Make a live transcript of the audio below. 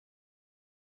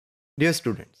Dear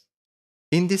students,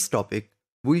 in this topic,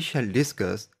 we shall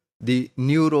discuss the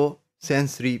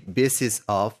neurosensory basis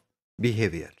of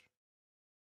behavior.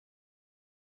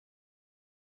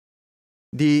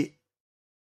 The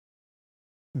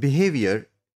behavior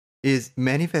is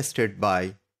manifested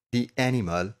by the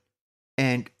animal,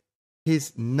 and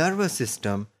his nervous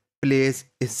system plays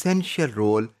essential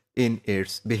role in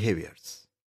its behaviors.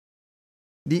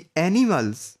 The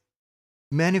animals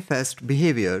manifest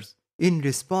behaviors in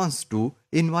response to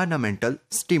environmental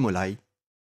stimuli.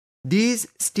 These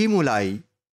stimuli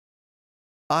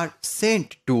are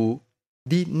sent to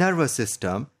the nervous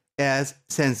system as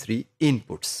sensory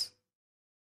inputs.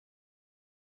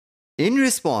 In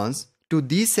response to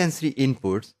these sensory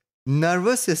inputs,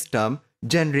 nervous system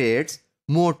generates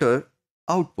motor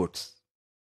outputs.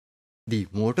 The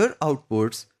motor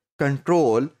outputs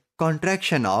control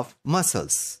contraction of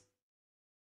muscles.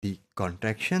 The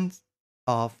contractions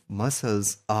of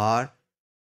muscles are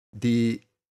the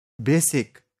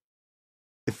basic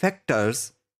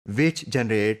effectors which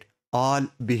generate all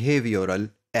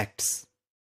behavioral acts.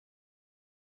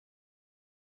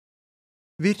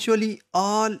 Virtually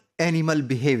all animal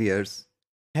behaviors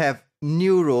have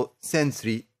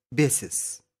neurosensory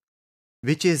basis,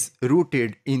 which is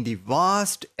rooted in the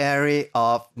vast array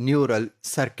of neural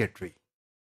circuitry.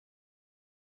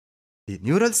 The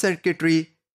neural circuitry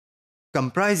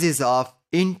comprises of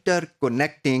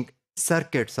interconnecting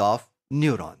circuits of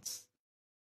neurons,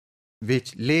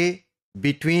 which lay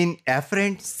between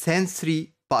afferent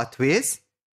sensory pathways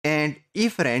and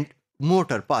efferent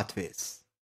motor pathways.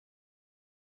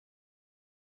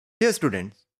 Dear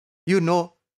students, you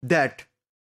know that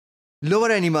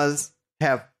lower animals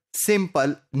have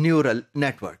simple neural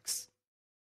networks.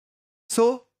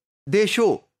 So, they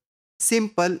show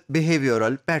simple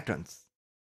behavioral patterns.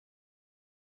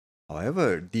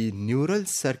 However, the neural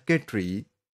circuitry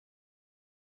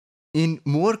in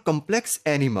more complex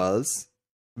animals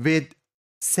with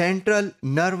central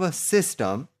nervous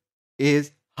system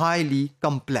is highly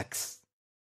complex.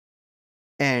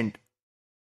 And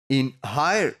in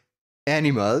higher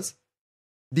animals,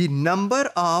 the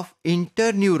number of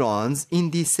interneurons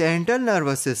in the central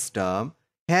nervous system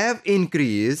have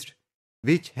increased,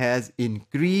 which has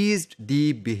increased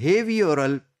the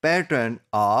behavioral pattern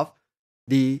of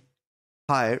the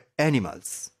higher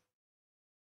animals.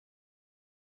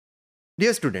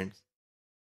 Dear students,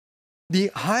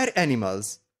 the higher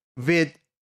animals with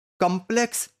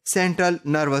complex central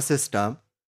nervous system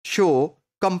show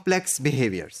complex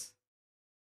behaviors.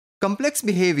 Complex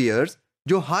behaviors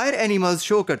जो higher animals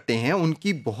show करते हैं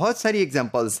उनकी बहुत सारी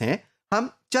examples हैं. हम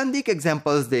चंद एक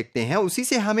examples देखते हैं, उसी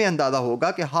से हमें अंदाजा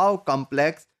होगा कि how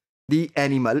complex the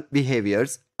animal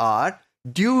behaviours are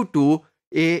due to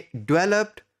A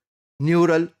developed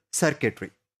neural circuitry.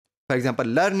 For example,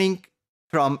 learning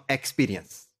from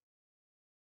experience,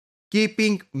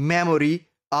 keeping memory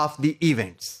of the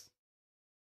events,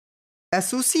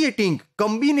 associating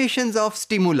combinations of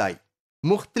stimuli,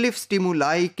 मुख्तलिफ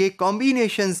स्टिमुलाई के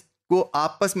combinations को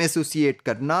आपस में एसोसिएट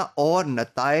करना और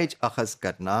नताइज अखज़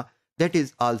करना, that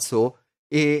is also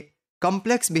a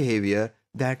complex behavior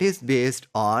that is based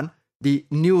on the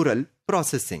neural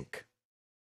processing.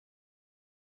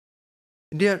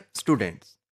 Dear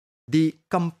students, the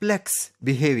complex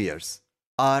behaviors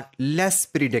are less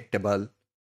predictable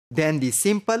than the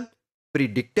simple,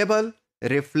 predictable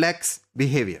reflex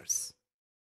behaviors.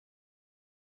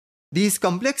 These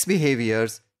complex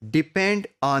behaviors depend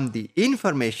on the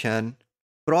information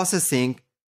processing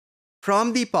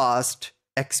from the past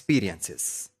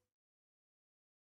experiences.